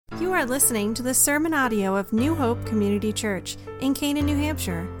You are listening to the sermon audio of New Hope Community Church in Canaan, New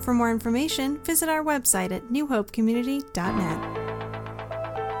Hampshire. For more information, visit our website at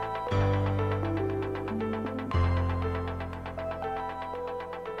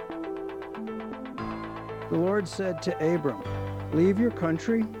The Lord said to Abram, "Leave your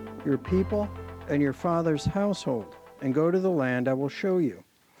country, your people, and your father's household, and go to the land I will show you.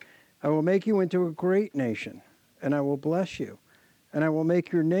 I will make you into a great nation, and I will bless you, and I will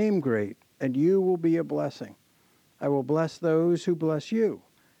make your name great, and you will be a blessing. I will bless those who bless you,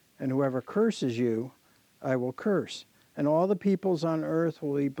 and whoever curses you, I will curse, and all the peoples on earth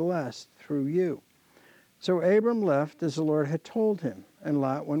will be blessed through you." So Abram left as the Lord had told him, and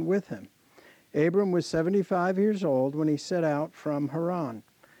Lot went with him. Abram was 75 years old when he set out from Haran.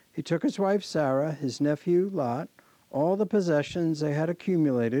 He took his wife Sarah, his nephew Lot, all the possessions they had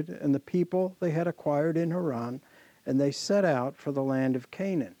accumulated, and the people they had acquired in Haran, and they set out for the land of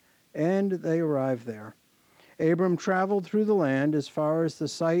Canaan, and they arrived there. Abram traveled through the land as far as the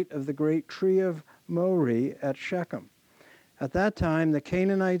site of the great tree of Moreh at Shechem. At that time the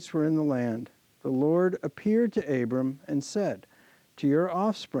Canaanites were in the land. The Lord appeared to Abram and said, "To your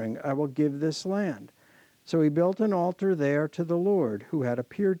offspring I will give this land." So he built an altar there to the Lord who had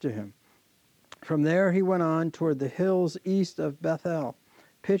appeared to him. From there he went on toward the hills east of Bethel,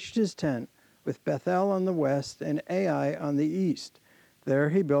 pitched his tent, with Bethel on the west and Ai on the east. There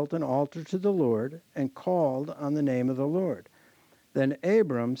he built an altar to the Lord and called on the name of the Lord. Then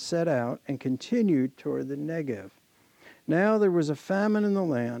Abram set out and continued toward the Negev. Now there was a famine in the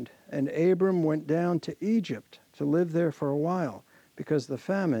land, and Abram went down to Egypt to live there for a while, because the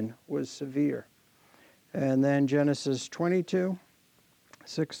famine was severe. And then Genesis 22,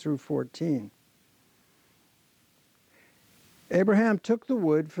 6 through 14. Abraham took the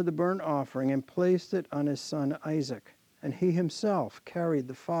wood for the burnt offering and placed it on his son Isaac, and he himself carried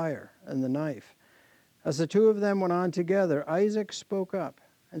the fire and the knife. As the two of them went on together, Isaac spoke up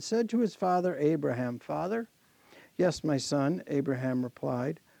and said to his father Abraham, "Father?" "Yes, my son," Abraham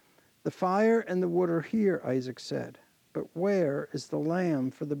replied. "The fire and the wood are here," Isaac said, "but where is the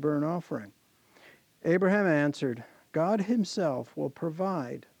lamb for the burnt offering?" Abraham answered, "God himself will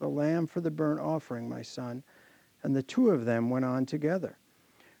provide the lamb for the burnt offering, my son." And the two of them went on together.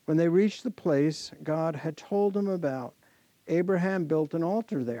 When they reached the place God had told him about, Abraham built an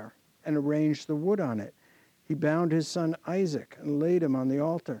altar there and arranged the wood on it. He bound his son Isaac and laid him on the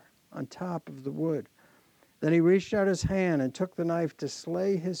altar, on top of the wood. Then he reached out his hand and took the knife to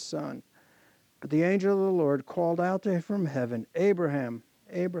slay his son. But the angel of the Lord called out to him from heaven, "Abraham,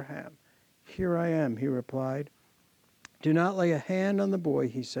 Abraham." "Here I am," he replied. "Do not lay a hand on the boy,"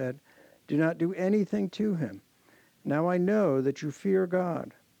 he said. "Do not do anything to him. Now I know that you fear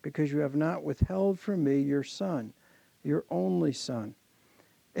God, because you have not withheld from me your son, your only son."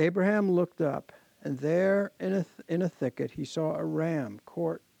 Abraham looked up, and there in a thicket he saw a ram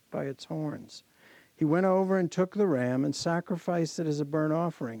caught by its horns. He went over and took the ram and sacrificed it as a burnt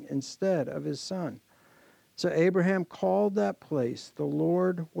offering instead of his son. So Abraham called that place, "The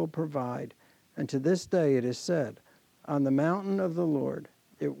Lord will provide." And to this day it is said, "On the mountain of the Lord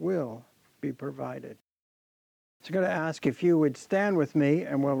it will be provided." So I'm going to ask if you would stand with me,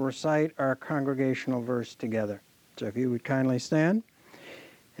 and we'll recite our congregational verse together. So if you would kindly stand,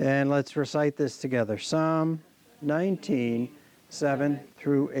 and let's recite this together. Psalm 19, 7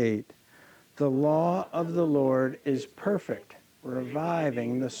 through 8. "The law of the Lord is perfect,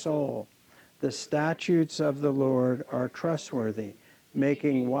 reviving the soul. The statutes of the Lord are trustworthy,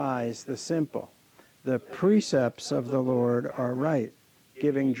 making wise the simple. The precepts of the Lord are right,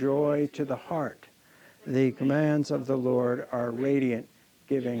 giving joy to the heart. The commands of the Lord are radiant,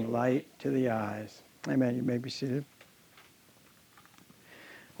 giving light to the eyes." Amen. You may be seated.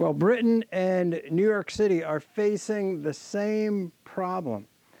 Well, Britain and New York City are facing the same problem.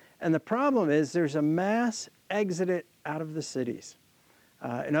 And the problem is there's a mass exodus out of the cities.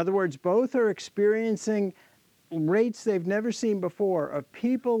 In other words, both are experiencing rates they've never seen before of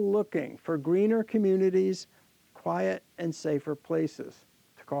people looking for greener communities, quiet and safer places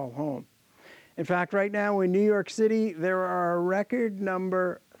to call home. In fact, right now in New York City, there are a record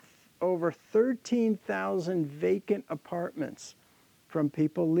number, over 13,000 vacant apartments from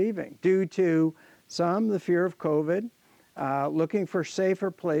people leaving due to the fear of COVID, looking for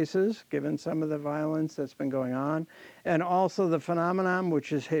safer places, given some of the violence that's been going on, and also the phenomenon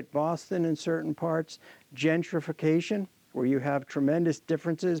which has hit Boston in certain parts, gentrification, where you have tremendous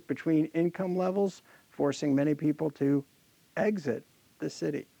differences between income levels, forcing many people to exit the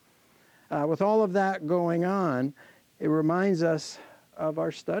city. With all of that going on, it reminds us of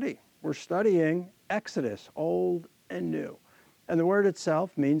our study. We're studying Exodus, old and new. And the word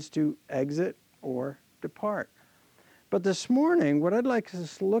itself means to exit or depart. But this morning, what I'd like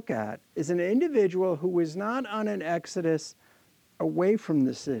us to look at is an individual who was not on an exodus away from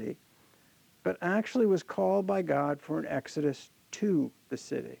the city, but actually was called by God for an exodus to the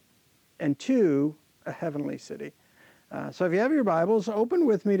city and to a heavenly city. So if you have your Bibles, open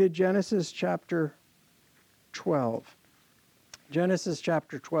with me to Genesis chapter 12. Genesis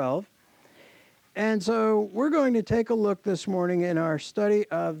chapter 12. And so we're going to take a look this morning in our study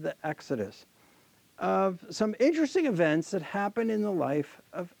of the Exodus of some interesting events that happened in the life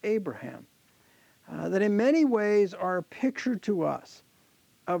of Abraham that in many ways are a picture to us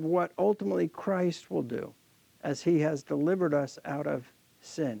of what ultimately Christ will do as he has delivered us out of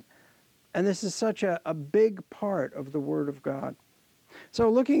sin. And this is such a big part of the Word of God. So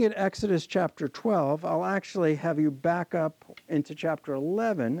looking at Exodus chapter 12, I'll actually have you back up into chapter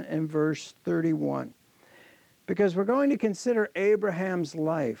 11 and verse 31. Because we're going to consider Abraham's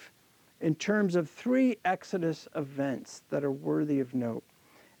life in terms of 3 Exodus events that are worthy of note.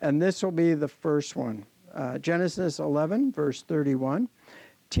 And this will be the first one. Genesis 11, verse 31.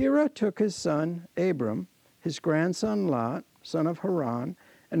 Terah took his son Abram, his grandson Lot, son of Haran,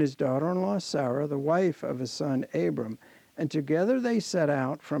 and his daughter-in-law Sarah, the wife of his son Abram, and together they set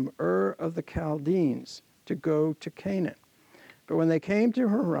out from Ur of the Chaldeans to go to Canaan. But when they came to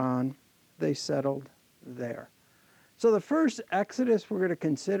Haran, they settled there. So the first exodus we're going to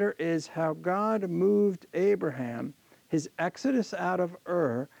consider is how God moved Abraham, his exodus out of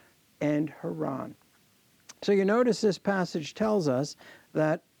Ur and Haran. So you notice this passage tells us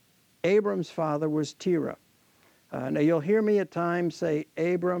that Abram's father was Terah. Now you'll hear me at times say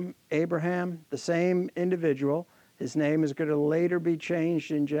Abram, Abraham, the same individual. His name is going to later be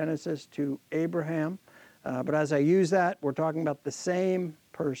changed in Genesis to Abraham. But as I use that, we're talking about the same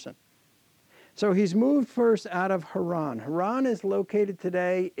person. So he's moved first out of Haran. Haran is located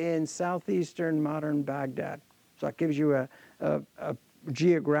today in southeastern modern Baghdad. So that gives you a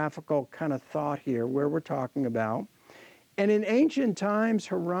geographical kind of thought here where we're talking about. And in ancient times,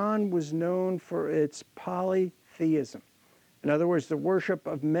 Haran was known for its polytheism. In other words, the worship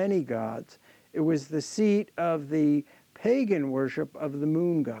of many gods. It was the seat of the pagan worship of the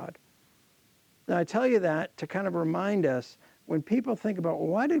moon god. Now, I tell you that to kind of remind us when people think about, well,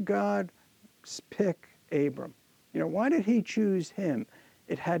 why did God pick Abram? Why did he choose him?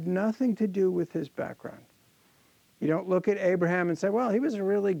 It had nothing to do with his background. You don't look at Abraham and say, well, he was a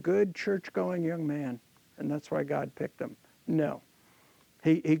really good church-going young man, and that's why God picked him. No.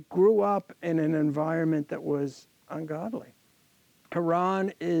 He grew up in an environment that was ungodly.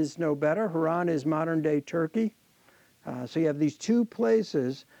 Haran is no better. Haran is modern-day Turkey. So you have these 2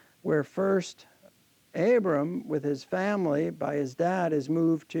 places where first Abram, with his family, by his dad, is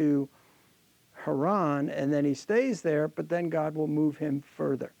moved to Haran, and then he stays there, but then God will move him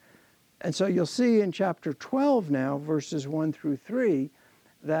further. And so you'll see in chapter 12 now, verses 1 through 3,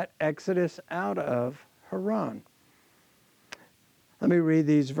 that exodus out of Haran. Let me read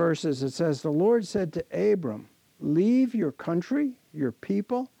these verses. It says, the Lord said to Abram, leave your country, your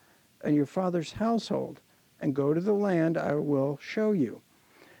people, and your father's household, and go to the land I will show you.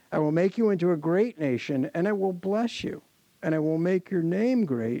 I will make you into a great nation, and I will bless you, and I will make your name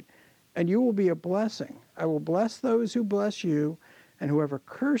great, and you will be a blessing. I will bless those who bless you, and whoever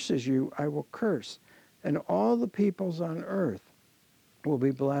curses you, I will curse, and all the peoples on earth will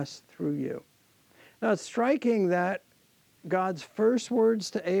be blessed through you. Now, it's striking that God's first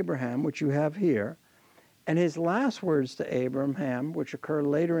words to Abraham, which you have here, and his last words to Abraham, which occur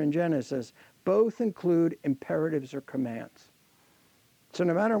later in Genesis, both include imperatives or commands. So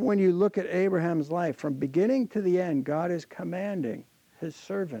no matter when you look at Abraham's life, from beginning to the end, God is commanding his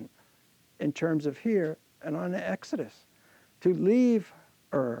servant in terms of here and on the Exodus to leave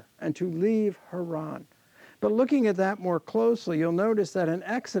Ur and to leave Haran. But looking at that more closely, you'll notice that an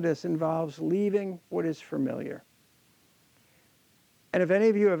Exodus involves leaving what is familiar. And if any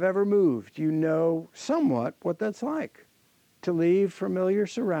of you have ever moved, you know somewhat what that's like. To leave familiar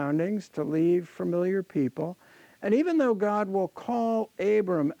surroundings, to leave familiar people. And even though God will call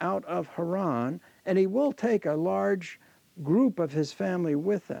Abram out of Haran, and he will take a large group of his family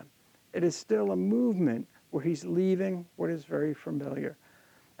with him, it is still a movement where he's leaving what is very familiar.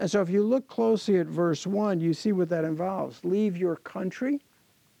 And so if you look closely at verse 1, you see what that involves. Leave your country,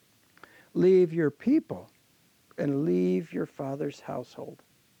 leave your people, and leave your father's household.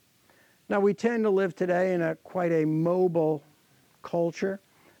 Now, we tend to live today in quite a mobile culture,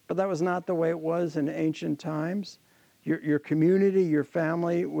 but that was not the way it was in ancient times. Your community, your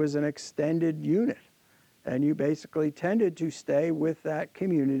family was an extended unit, and you basically tended to stay with that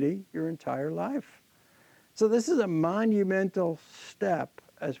community your entire life. So this is a monumental step,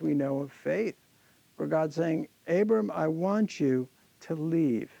 as we know, of faith, where God's saying, Abram, I want you to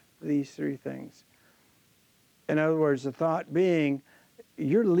leave these three things. In other words, the thought being,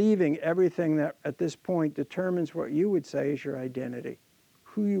 you're leaving everything that at this point determines what you would say is your identity,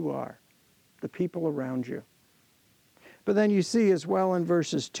 who you are, the people around you. But then you see as well in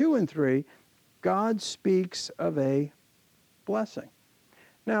verses 2 and 3, God speaks of a blessing.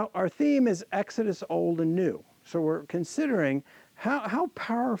 Now, our theme is Exodus Old and New. So we're considering how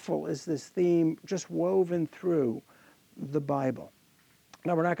powerful is this theme just woven through the Bible.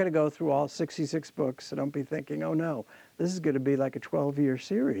 Now, we're not going to go through all 66 books, so don't be thinking, oh no, this is going to be like a 12-year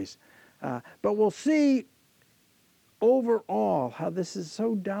series. But we'll see overall how this is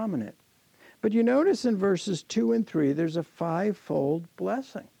so dominant. But you notice in verses 2 and 3, there's a fivefold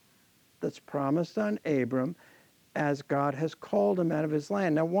blessing that's promised on Abram as God has called him out of his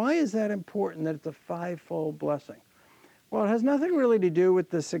land. Now, why is that important that it's a fivefold blessing? Well, it has nothing really to do with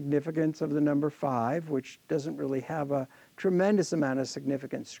the significance of the number 5, which doesn't really have a tremendous amount of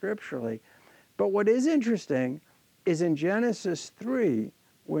significance scripturally. But what is interesting is in Genesis 3,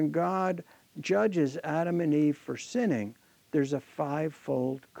 when God judges Adam and Eve for sinning, there's a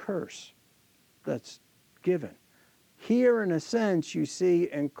fivefold curse that's given. Here, in a sense, you see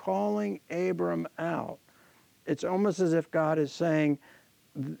in calling Abram out, it's almost as if God is saying,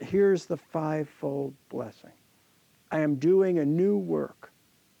 here's the fivefold blessing. I am doing a new work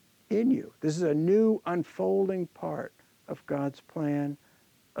in you. This is a new unfolding part of God's plan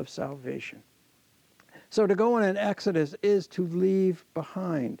of salvation. So to go on in Exodus is to leave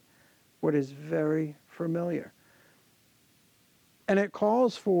behind what is very familiar. And it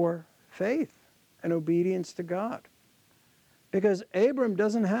calls for faith and obedience to God. Because Abram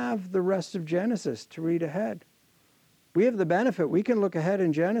doesn't have the rest of Genesis to read ahead. We have the benefit. We can look ahead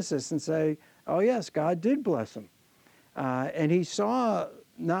in Genesis and say, oh yes, God did bless him. And he saw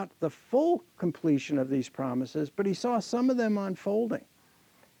not the full completion of these promises, but he saw some of them unfolding.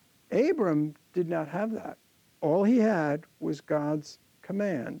 Abram did not have that. All he had was God's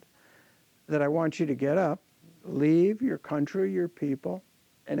command that I want you to get up, leave your country, your people,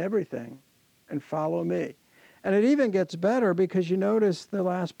 and everything, and follow me. And it even gets better because you notice the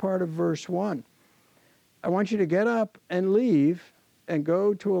last part of verse 1. I want you to get up and leave and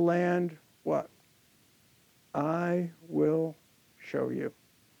go to a land, what? I will show you.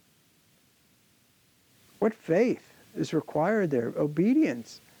 What faith is required there?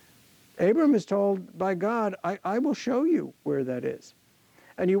 Obedience. Abram is told by God, I will show you where that is.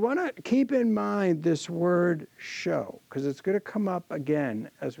 And you want to keep in mind this word show, because it's going to come up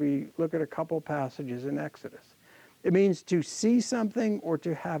again as we look at a couple passages in Exodus. It means to see something or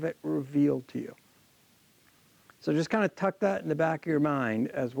to have it revealed to you. So just kind of tuck that in the back of your mind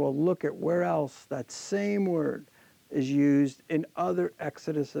as we'll look at where else that same word is used in other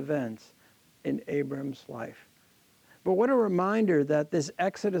Exodus events in Abram's life. But what a reminder that this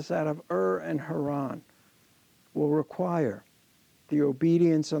exodus out of Ur and Haran will require the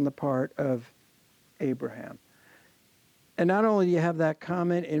obedience on the part of Abraham. And not only do you have that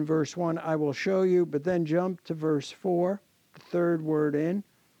comment in verse 1, I will show you, but then jump to verse 4, the third word in.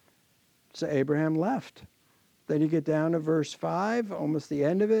 So Abraham left. Then you get down to verse 5, almost the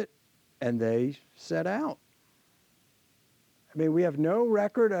end of it, and they set out. I mean, we have no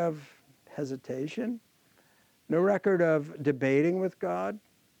record of hesitation, no record of debating with God.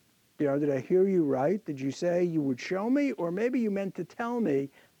 You know, did I hear you right? Did you say you would show me? Or maybe you meant to tell me,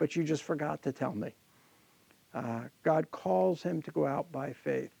 but you just forgot to tell me. God calls him to go out by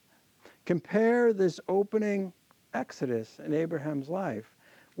faith. Compare this opening Exodus in Abraham's life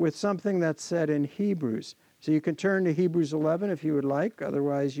with something that's said in Hebrews. So you can turn to Hebrews 11 if you would like.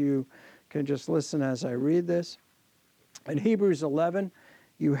 Otherwise, you can just listen as I read this. In Hebrews 11,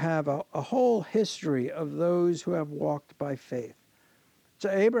 you have a whole history of those who have walked by faith. So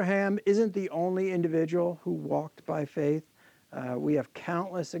Abraham isn't the only individual who walked by faith. We have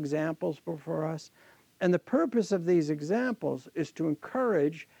countless examples before us. And the purpose of these examples is to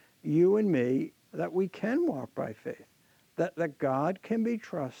encourage you and me that we can walk by faith, that God can be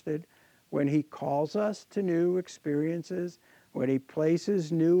trusted when he calls us to new experiences, when he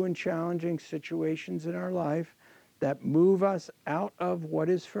places new and challenging situations in our life that move us out of what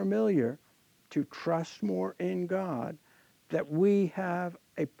is familiar to trust more in God, that we have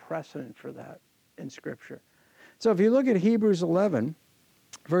a precedent for that in Scripture. So if you look at Hebrews 11,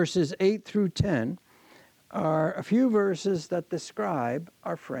 verses 8 through 10 are a few verses that describe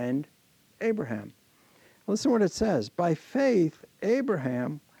our friend Abraham. Listen to what it says. By faith,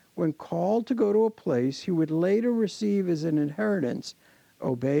 Abraham, when called to go to a place he would later receive as an inheritance,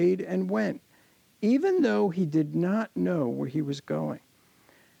 obeyed and went, even though he did not know where he was going.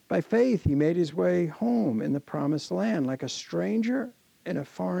 By faith, he made his way home in the promised land like a stranger in a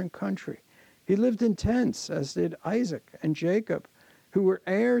foreign country. He lived in tents, as did Isaac and Jacob, who were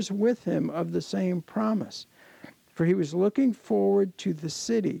heirs with him of the same promise. For he was looking forward to the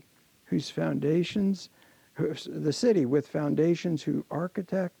city with foundations, whose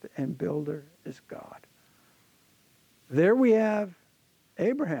architect and builder is God. There we have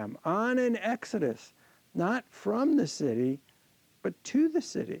Abraham on an exodus, not from the city, but to the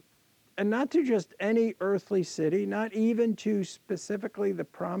city. And not to just any earthly city, not even to specifically the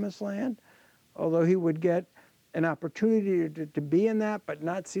promised land, although he would get an opportunity to be in that, but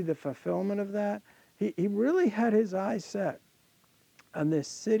not see the fulfillment of that. He really had his eyes set on this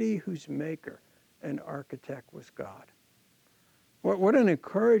city whose maker and architect was God. What an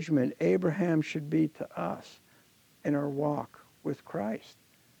encouragement Abraham should be to us in our walk with Christ.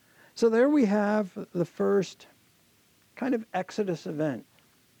 So there we have the first kind of Exodus event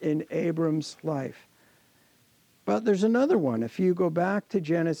in Abram's life. But there's another one. If you go back to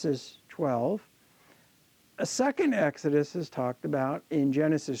Genesis 12, a second Exodus is talked about in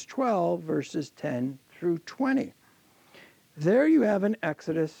Genesis 12, verses 10 through 20. There you have an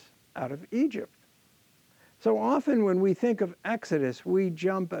Exodus out of Egypt. So often when we think of Exodus, we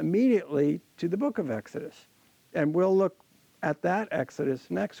jump immediately to the book of Exodus. And we'll look at that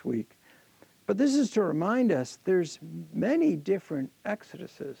Exodus next week. But this is to remind us there's many different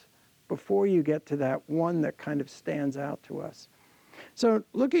Exoduses before you get to that one that kind of stands out to us. So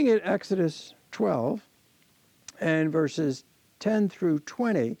looking at Exodus 12 and verses 10 through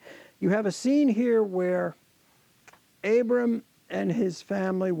 20, you have a scene here where Abram and his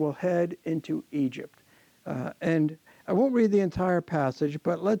family will head into Egypt. And I won't read the entire passage,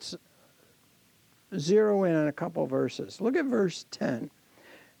 but let's zero in on a couple verses. Look at verse 10.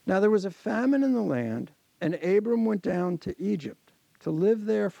 Now there was a famine in the land, and Abram went down to Egypt to live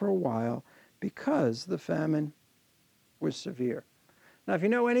there for a while because the famine was severe. Now, if you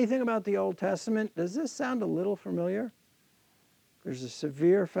know anything about the Old Testament, does this sound a little familiar? There's a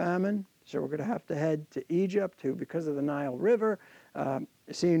severe famine, so we're going to head to Egypt, who, because of the Nile River,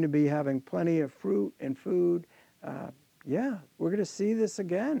 seem to be having plenty of fruit and food. We're going to see this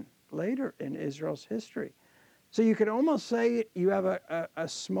again later in Israel's history. So you could almost say you have a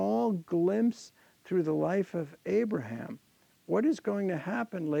small glimpse through the life of Abraham, what is going to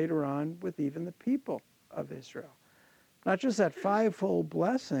happen later on with even the people of Israel. Not just that fivefold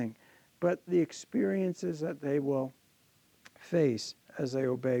blessing, but the experiences that they will face as they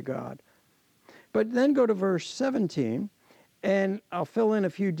obey God. But then go to verse 17, and I'll fill in a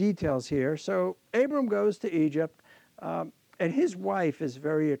few details here. So Abram goes to Egypt, and his wife is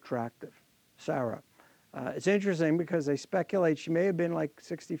very attractive, Sarah. It's interesting because they speculate she may have been like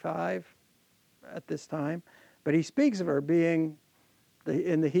 65 at this time, but he speaks of her being,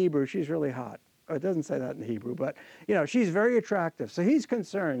 in the Hebrew, she's really hot. Oh, it doesn't say that in the Hebrew, but she's very attractive. So he's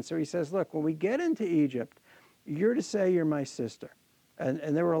concerned. So he says, look, when we get into Egypt, you're to say you're my sister.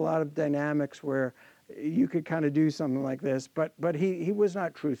 And there were a lot of dynamics where you could kind of do something like this, but he was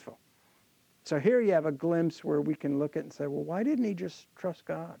not truthful. So here you have a glimpse where we can look at and say, well, why didn't he just trust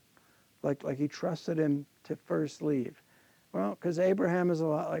God? Like he trusted him to first leave. Well, because Abraham is a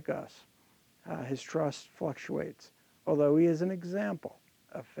lot like us. His trust fluctuates, although he is an example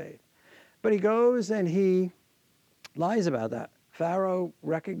of faith. But he goes and he lies about that. Pharaoh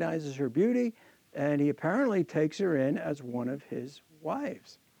recognizes her beauty, and he apparently takes her in as one of his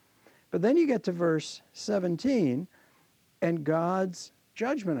wives. But then you get to verse 17, and God's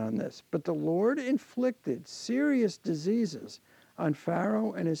judgment on this. But the Lord inflicted serious diseases on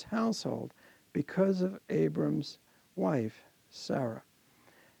Pharaoh and his household because of Abram's wife, Sarah.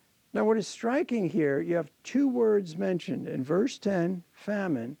 Now, what is striking here, you have two words mentioned. In verse 10,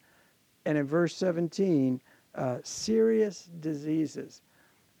 famine, and in verse 17, serious diseases.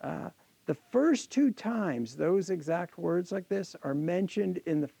 The first two times those exact words like this are mentioned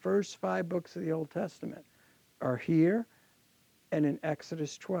in the first 5 books of the Old Testament are here and in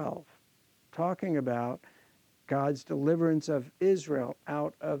Exodus 12, talking about God's deliverance of Israel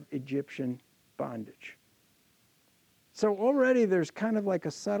out of Egyptian bondage. So already there's kind of like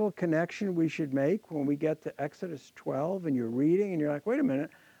a subtle connection we should make when we get to Exodus 12 and you're reading and you're like, wait a minute,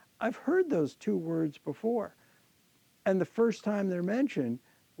 I've heard those two words before. And the first time they're mentioned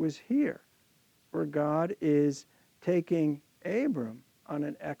was here, where God is taking Abram on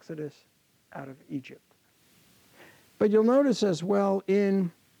an exodus out of Egypt. But you'll notice as well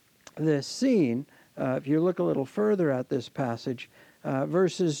in this scene, if you look a little further at this passage,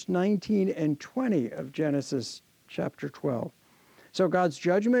 verses 19 and 20 of Genesis chapter 12. So God's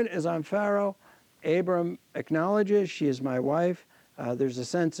judgment is on Pharaoh. Abram acknowledges, she is my wife. There's a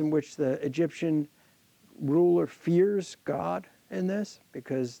sense in which the Egyptian ruler fears God in this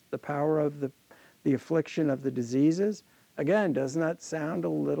because the power of the affliction of the diseases. Again, doesn't that sound a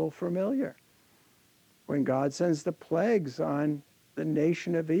little familiar? When God sends the plagues on the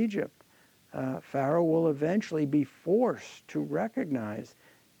nation of Egypt, Pharaoh will eventually be forced to recognize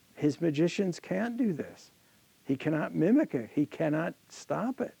his magicians can't do this. He cannot mimic it. He cannot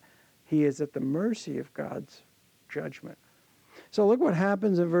stop it. He is at the mercy of God's judgment. So look what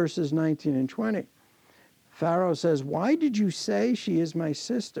happens in verses 19 and 20. Pharaoh says, "Why did you say she is my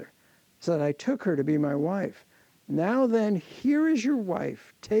sister, so that I took her to be my wife? Now then, here is your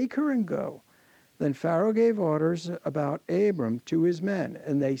wife. Take her and go." Then Pharaoh gave orders about Abram to his men,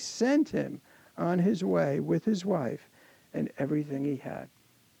 and they sent him on his way with his wife and everything he had.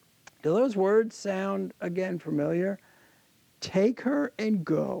 Do those words sound, again, familiar? Take her and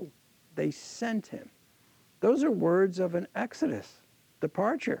go. They sent him. Those are words of an exodus,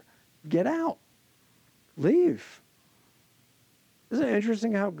 departure. Get out. Leave. Isn't it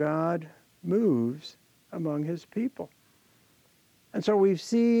interesting how God moves among his people? And so we've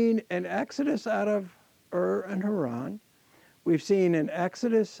seen an exodus out of Ur and Haran. We've seen an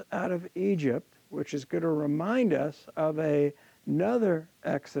exodus out of Egypt, which is going to remind us of another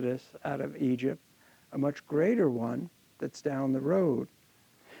exodus out of Egypt, a much greater one that's down the road.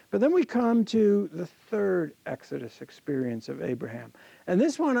 But then we come to the third Exodus experience of Abraham. And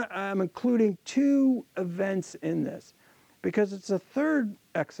this one, I'm including two events in this because it's a third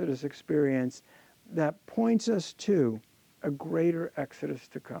Exodus experience that points us to a greater Exodus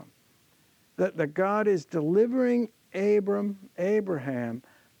to come. That God is delivering Abraham,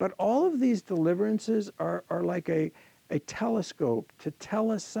 but all of these deliverances are like a telescope to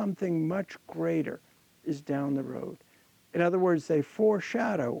tell us something much greater is down the road. In other words, they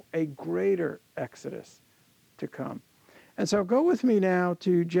foreshadow a greater Exodus to come. And so go with me now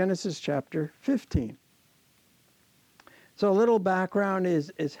to Genesis chapter 15. So a little background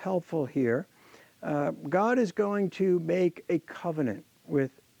is helpful here. God is going to make a covenant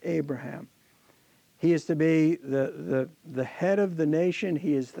with Abraham. He is to be the head of the nation.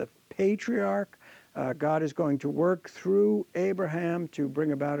 He is the patriarch. God is going to work through Abraham to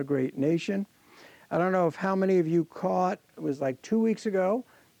bring about a great nation. I don't know if how many of you caught, it was like 2 weeks ago,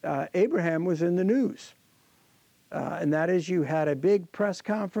 Abraham was in the news. And that is you had a big press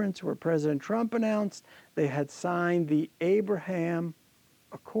conference where President Trump announced they had signed the Abraham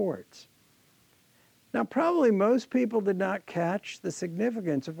Accords. Now, probably most people did not catch the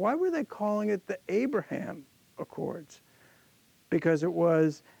significance of why were they calling it the Abraham Accords? Because it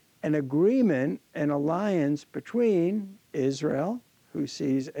was an agreement, an alliance between Israel, who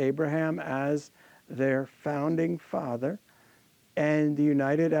sees Abraham as their founding father, and the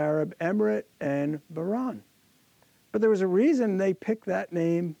United Arab Emirate and Bahrain. But there was a reason they picked that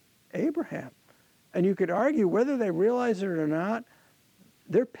name, Abraham. And you could argue whether they realize it or not,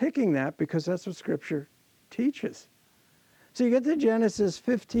 they're picking that because that's what Scripture teaches. So you get to Genesis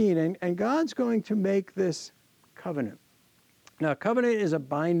 15, and God's going to make this covenant. Now, a covenant is a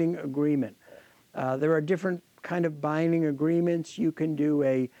binding agreement. There are different kind of binding agreements. You can do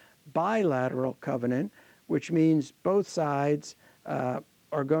a bilateral covenant, which means both sides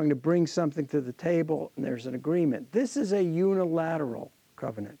are going to bring something to the table and there's an agreement. This is a unilateral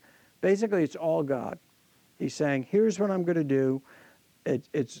covenant. Basically, it's all God. He's saying, here's what I'm going to do.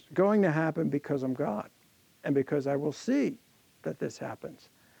 It's going to happen because I'm God and because I will see that this happens.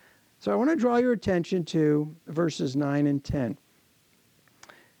 So I want to draw your attention to verses 9 and 10.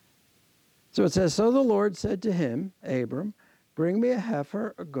 So it says, "So the Lord said to him, Abram, bring me a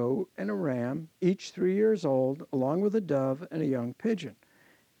heifer, a goat, and a ram, each 3 years old, along with a dove and a young pigeon.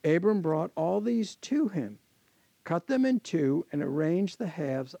 Abram brought all these to him, cut them in two, and arranged the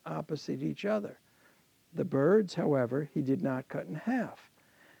halves opposite each other. The birds, however, he did not cut in half.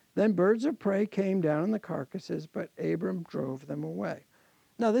 Then birds of prey came down on the carcasses, but Abram drove them away."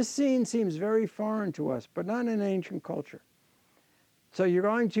 Now this scene seems very foreign to us, but not in ancient culture. So you're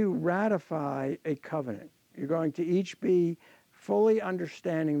going to ratify a covenant. You're going to each be fully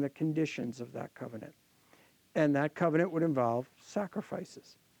understanding the conditions of that covenant. And that covenant would involve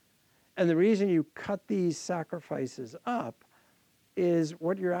sacrifices. And the reason you cut these sacrifices up is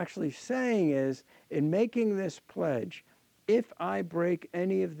what you're actually saying is, in making this pledge, if I break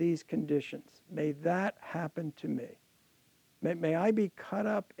any of these conditions, may that happen to me. May I be cut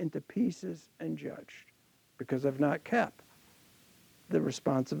up into pieces and judged because I've not kept the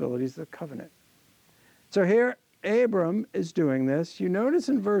responsibilities of the covenant. So here, Abram is doing this. You notice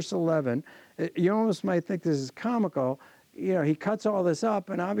in verse 11, you almost might think this is comical. he cuts all this up,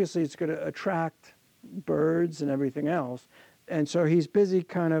 and obviously it's going to attract birds and everything else. And so he's busy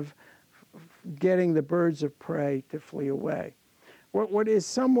kind of getting the birds of prey to flee away. What is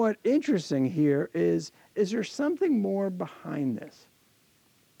somewhat interesting here is there something more behind this?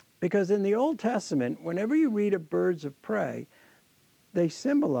 Because in the Old Testament, whenever you read of birds of prey, they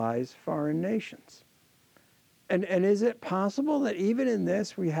symbolize foreign nations. And is it possible that even in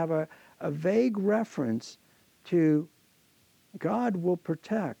this we have a vague reference to God will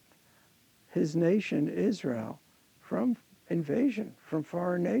protect his nation, Israel, from invasion, from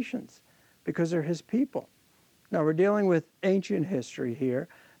foreign nations, because they're his people? Now, we're dealing with ancient history here,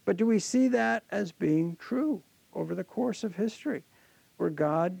 but do we see that as being true over the course of history, where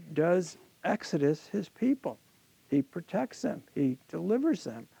God does exodus his people? He protects them. He delivers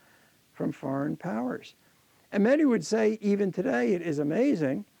them from foreign powers. And many would say even today it is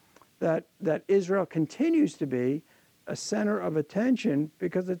amazing that Israel continues to be a center of attention,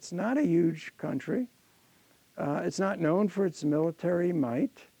 because it's not a huge country. It's not known for its military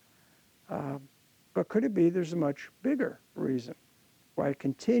might. But could it be there's a much bigger reason why it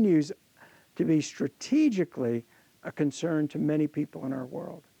continues to be strategically a concern to many people in our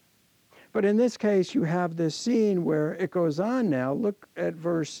world? But in this case, you have this scene where it goes on now. Look at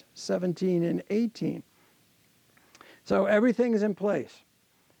verse 17 and 18. So everything is in place.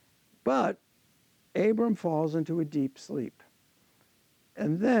 But Abram falls into a deep sleep.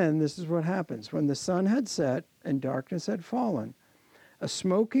 And then this is what happens. When the sun had set and darkness had fallen, a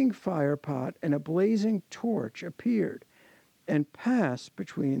smoking fire pot and a blazing torch appeared and passed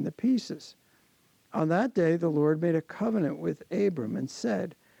between the pieces. On that day the Lord made a covenant with Abram and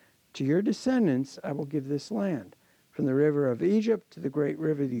said, "To your descendants I will give this land, from the river of Egypt to the great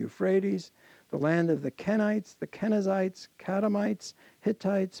river the Euphrates, the land of the Kenites, the Kenizzites, Kadmonites,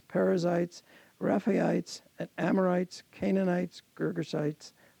 Hittites, Perizzites, Rephaites, and Amorites, Canaanites,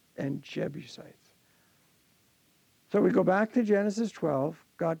 Girgashites, and Jebusites." So we go back to Genesis 12.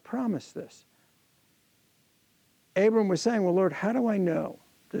 God promised this. Abram was saying, well, Lord, how do I know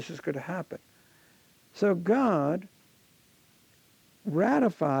this is going to happen? So God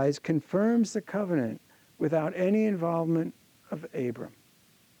ratifies, confirms the covenant without any involvement of Abram.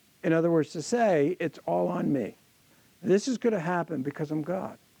 In other words, to say, it's all on me. This is going to happen because I'm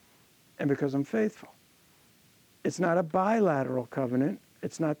God and because I'm faithful. It's not a bilateral covenant.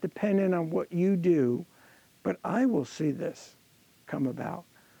 It's not dependent on what you do, but I will see this come about.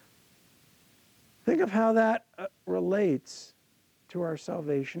 Think of how that relates to our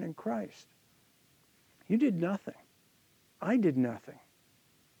salvation in Christ. You did nothing. I did nothing.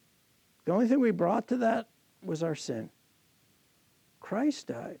 The only thing we brought to that was our sin. Christ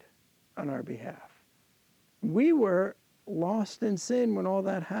died on our behalf. We were lost in sin when all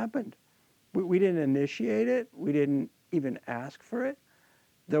that happened. We didn't initiate it. We didn't even ask for it,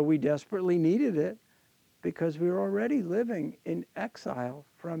 though we desperately needed it, because we were already living in exile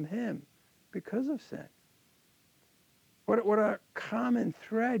from him because of sin. What a common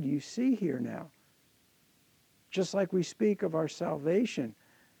thread you see here now. Just like we speak of our salvation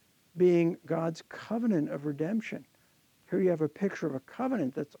being God's covenant of redemption. Here you have a picture of a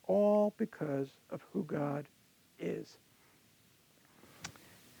covenant that's all because of who God is.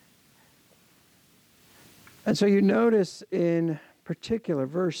 And so you notice in particular,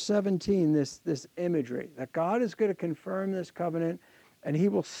 verse 17, this imagery, that God is going to confirm this covenant, and he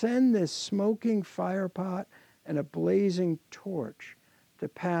will send this smoking fire pot and a blazing torch to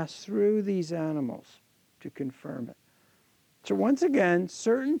pass through these animals to confirm it. So once again,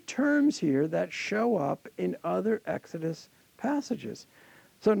 certain terms here that show up in other Exodus passages.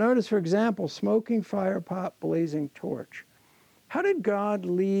 So notice, for example, smoking fire pot, blazing torch. How did God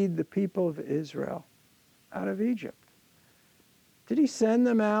lead the people of Israel out of Egypt? Did he send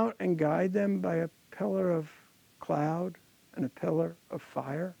them out and guide them by a pillar of cloud and a pillar of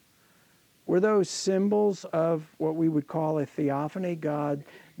fire? Were those symbols of what we would call a theophany, God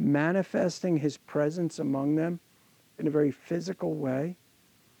manifesting his presence among them in a very physical way?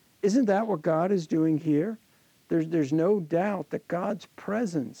 Isn't that what God is doing here? There's no doubt that God's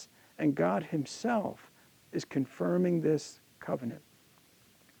presence and God himself is confirming this covenant.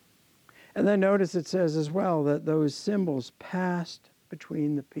 And then notice it says as well that those symbols passed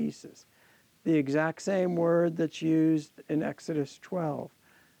between the pieces. The exact same word that's used in Exodus 12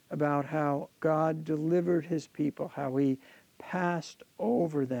 about how God delivered his people, how he passed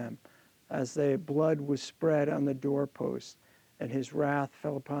over them as their blood was spread on the doorposts, and his wrath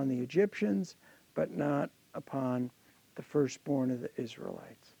fell upon the Egyptians, but not upon the firstborn of the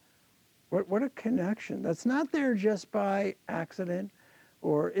Israelites. What a connection. That's not there just by accident,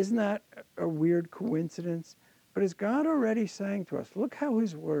 or isn't that a weird coincidence? But is God already saying to us, look how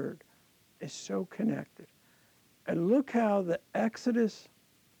his word is so connected. And look how the exodus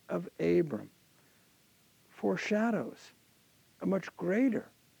of Abram foreshadows a much greater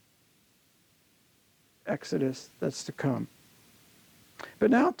exodus that's to come.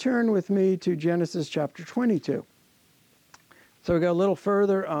 But now turn with me to Genesis chapter 22. So we go a little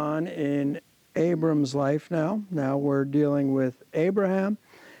further on in Abram's life now. Now we're dealing with Abraham.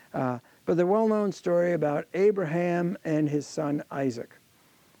 But the well-known story about Abraham and his son Isaac.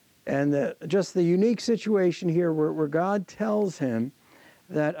 And just the unique situation here where God tells him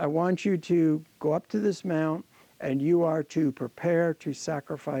that I want you to go up to this mount and you are to prepare to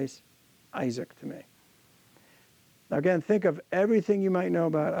sacrifice Isaac to me. Now again, think of everything you might know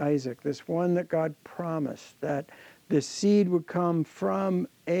about Isaac, this one that God promised, that this seed would come from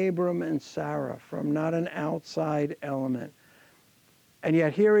Abram and Sarah, from not an outside element. And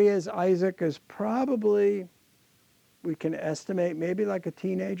yet here he is. Isaac is probably, we can estimate, maybe like a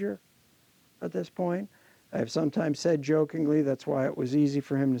teenager at this point. I've sometimes said jokingly that's why it was easy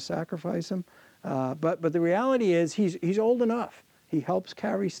for him to sacrifice him. But the reality is he's old enough. He helps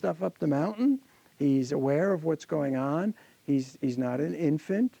carry stuff up the mountain. He's aware of what's going on. He's not an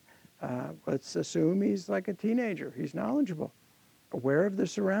infant. Let's assume he's like a teenager. He's knowledgeable, aware of the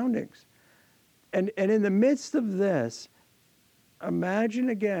surroundings. And in the midst of this, imagine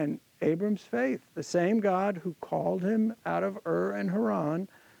again Abram's faith. The same God who called him out of Ur and Haran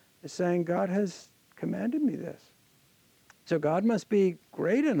is saying, God has commanded me this. So God must be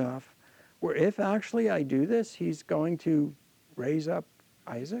great enough where if actually I do this, he's going to raise up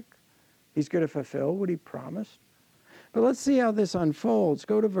Isaac. He's going to fulfill what he promised. But let's see how this unfolds.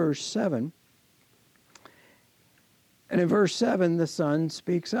 Go to verse 7. And in verse 7, the son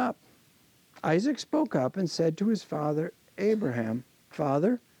speaks up. Isaac spoke up and said to his father Abraham,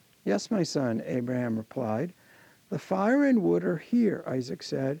 Father? Yes, my son, Abraham replied. The fire and wood are here, Isaac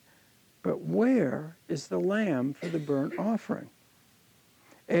said, but where is the lamb for the burnt offering?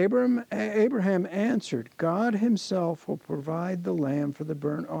 Abraham answered, God himself will provide the lamb for the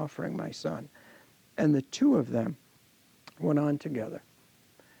burnt offering, my son. And the two of them went on together.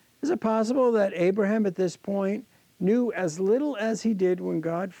 Is it possible that Abraham at this point knew as little as he did when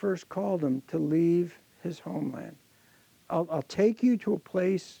God first called him to leave his homeland? I'll take you to a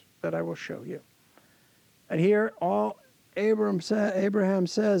place that I will show you. And here all Abraham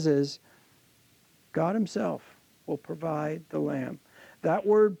says is, God himself will provide the lamb. That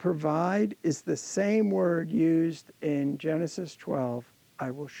word provide is the same word used in Genesis 12, I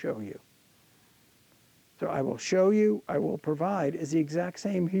will show you. So I will show you, I will provide is the exact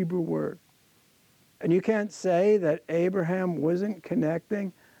same Hebrew word. And you can't say that Abraham wasn't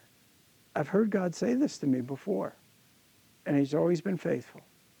connecting. I've heard God say this to me before, and he's always been faithful.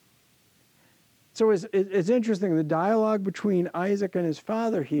 So it's interesting, the dialogue between Isaac and his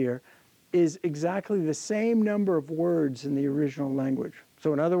father here is exactly the same number of words in the original language.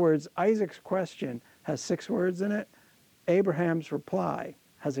 So in other words, Isaac's question has 6 words in it. Abraham's reply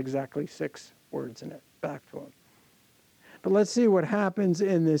has exactly 6 words in it back to him. But let's see what happens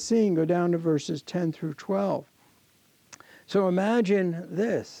in this scene. Go down to verses 10 through 12. So imagine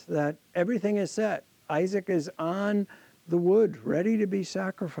this, that everything is set. Isaac is on the wood, ready to be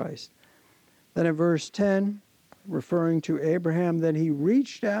sacrificed. Then in verse 10, referring to Abraham, then he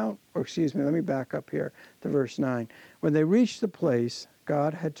reached out, let me back up here to verse 9. When they reached the place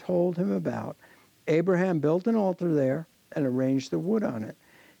God had told him about, Abraham built an altar there and arranged the wood on it.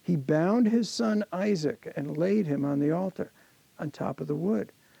 He bound his son Isaac and laid him on the altar on top of the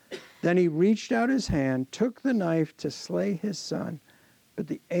wood. Then he reached out his hand, took the knife to slay his son. But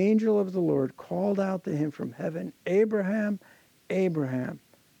the angel of the Lord called out to him from heaven, Abraham, Abraham.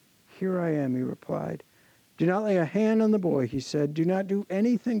 Here I am, he replied. Do not lay a hand on the boy, he said. Do not do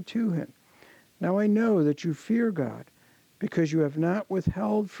anything to him. Now I know that you fear God, because you have not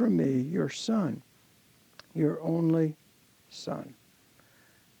withheld from me your son, your only son.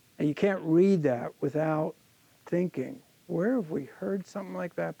 And you can't read that without thinking, where have we heard something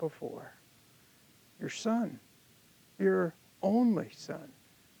like that before? Your son, your only son,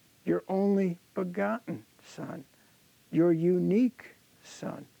 your only begotten son, your unique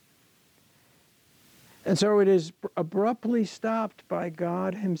son. And so it is abruptly stopped by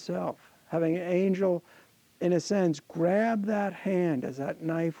God himself, having an angel, in a sense, grab that hand as that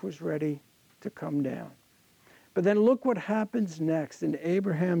knife was ready to come down. But then look what happens next in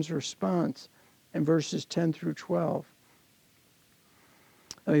Abraham's response in verses 10 through 12.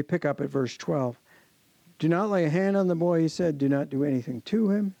 Let me pick up at verse 12. Do not lay a hand on the boy, he said. Do not do anything to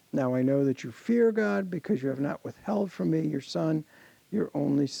him. Now I know that you fear God, because you have not withheld from me your son, your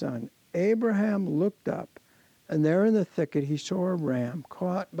only son. Abraham looked up And there in the thicket he saw a ram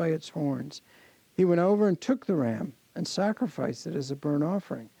caught by its horns. He went over and took the ram and sacrificed it as a burnt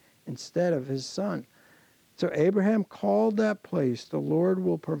offering instead of his son. So Abraham called that place, "The Lord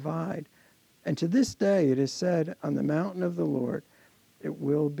will provide." And to this day it is said, "On the mountain of the Lord it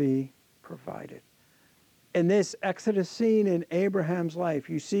will be provided." In this Exodus scene in Abraham's life,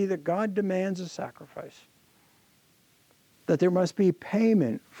 you see that God demands a sacrifice, that there must be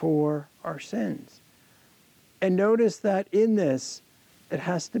payment for our sins. And notice that in this, it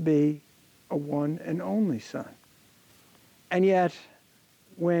has to be a one and only son. And yet,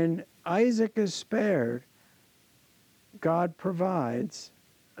 when Isaac is spared, God provides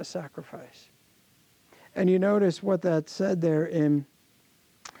a sacrifice. And you notice what that said there in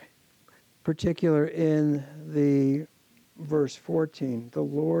particular in the verse 14. The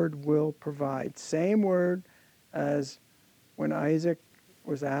Lord will provide. Same word as when Isaac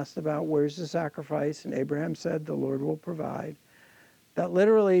was asked about where's the sacrifice, and Abraham said, the Lord will provide. That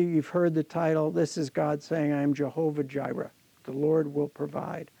literally, you've heard the title, this is God saying, I am Jehovah Jireh. The Lord will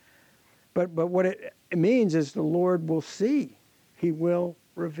provide. But what it means is the Lord will see. He will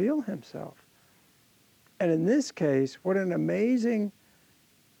reveal himself. And in this case, what an amazing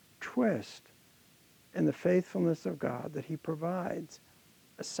twist in the faithfulness of God that he provides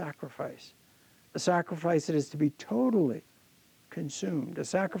a sacrifice that is to be totally consumed, a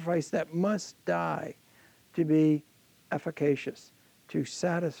sacrifice that must die to be efficacious, to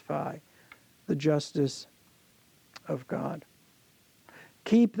satisfy the justice of God.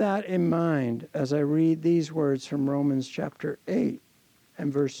 Keep that in mind as I read these words from Romans chapter 8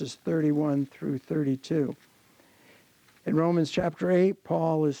 and verses 31 through 32. In Romans chapter 8,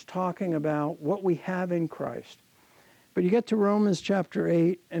 Paul is talking about what we have in Christ. But you get to Romans chapter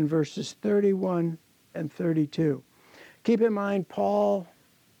 8 and verses 31 and 32. Keep in mind, Paul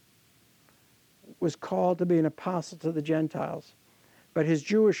was called to be an apostle to the Gentiles. But his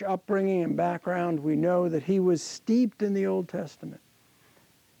Jewish upbringing and background, we know that he was steeped in the Old Testament.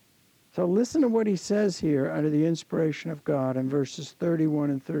 So listen to what he says here under the inspiration of God in verses 31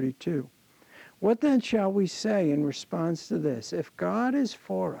 and 32. What then shall we say in response to this? If God is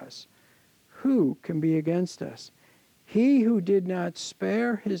for us, who can be against us? He who did not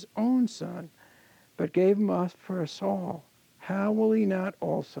spare his own son, but gave him up for us all, how will he not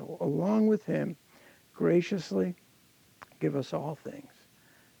also, along with him, graciously give us all things?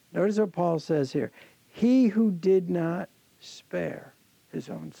 Notice what Paul says here. He who did not spare his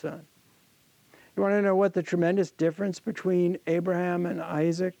own son. You want to know what the tremendous difference between Abraham and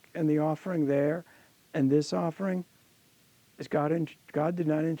Isaac and the offering there and this offering is? God did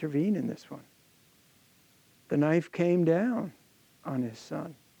not intervene in this one. The knife came down on his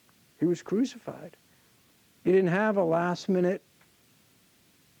son. He was crucified. He didn't have a last-minute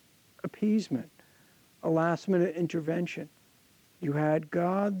appeasement, a last-minute intervention. You had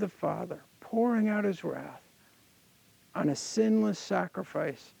God the Father pouring out his wrath on a sinless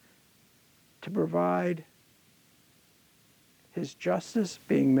sacrifice to provide his justice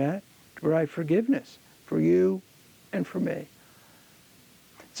being met, to provide forgiveness for you and for me.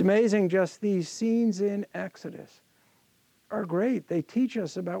 It's amazing, just these scenes in Exodus are great. They teach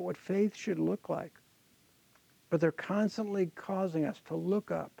us about what faith should look like. But they're constantly causing us to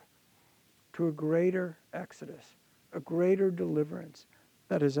look up to a greater Exodus, a greater deliverance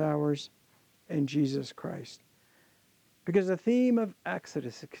that is ours in Jesus Christ. Because the theme of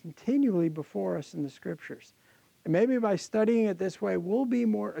Exodus is continually before us in the Scriptures. And maybe by studying it this way, we'll be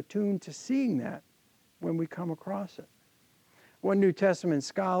more attuned to seeing that when we come across it. One New Testament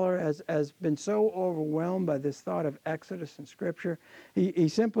scholar has been so overwhelmed by this thought of Exodus in Scripture, he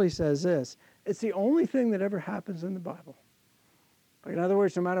simply says this: it's the only thing that ever happens in the Bible. In other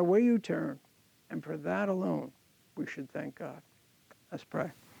words, no matter where you turn, and for that alone, we should thank God. Let's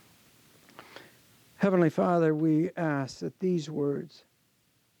pray. Heavenly Father, we ask that these words,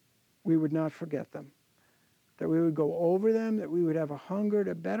 we would not forget them, that we would go over them, that we would have a hunger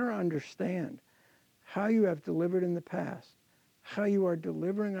to better understand how you have delivered in the past, how you are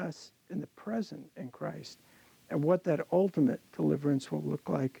delivering us in the present in Christ, and what that ultimate deliverance will look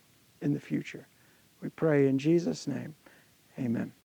like in the future. We pray in Jesus' name, amen.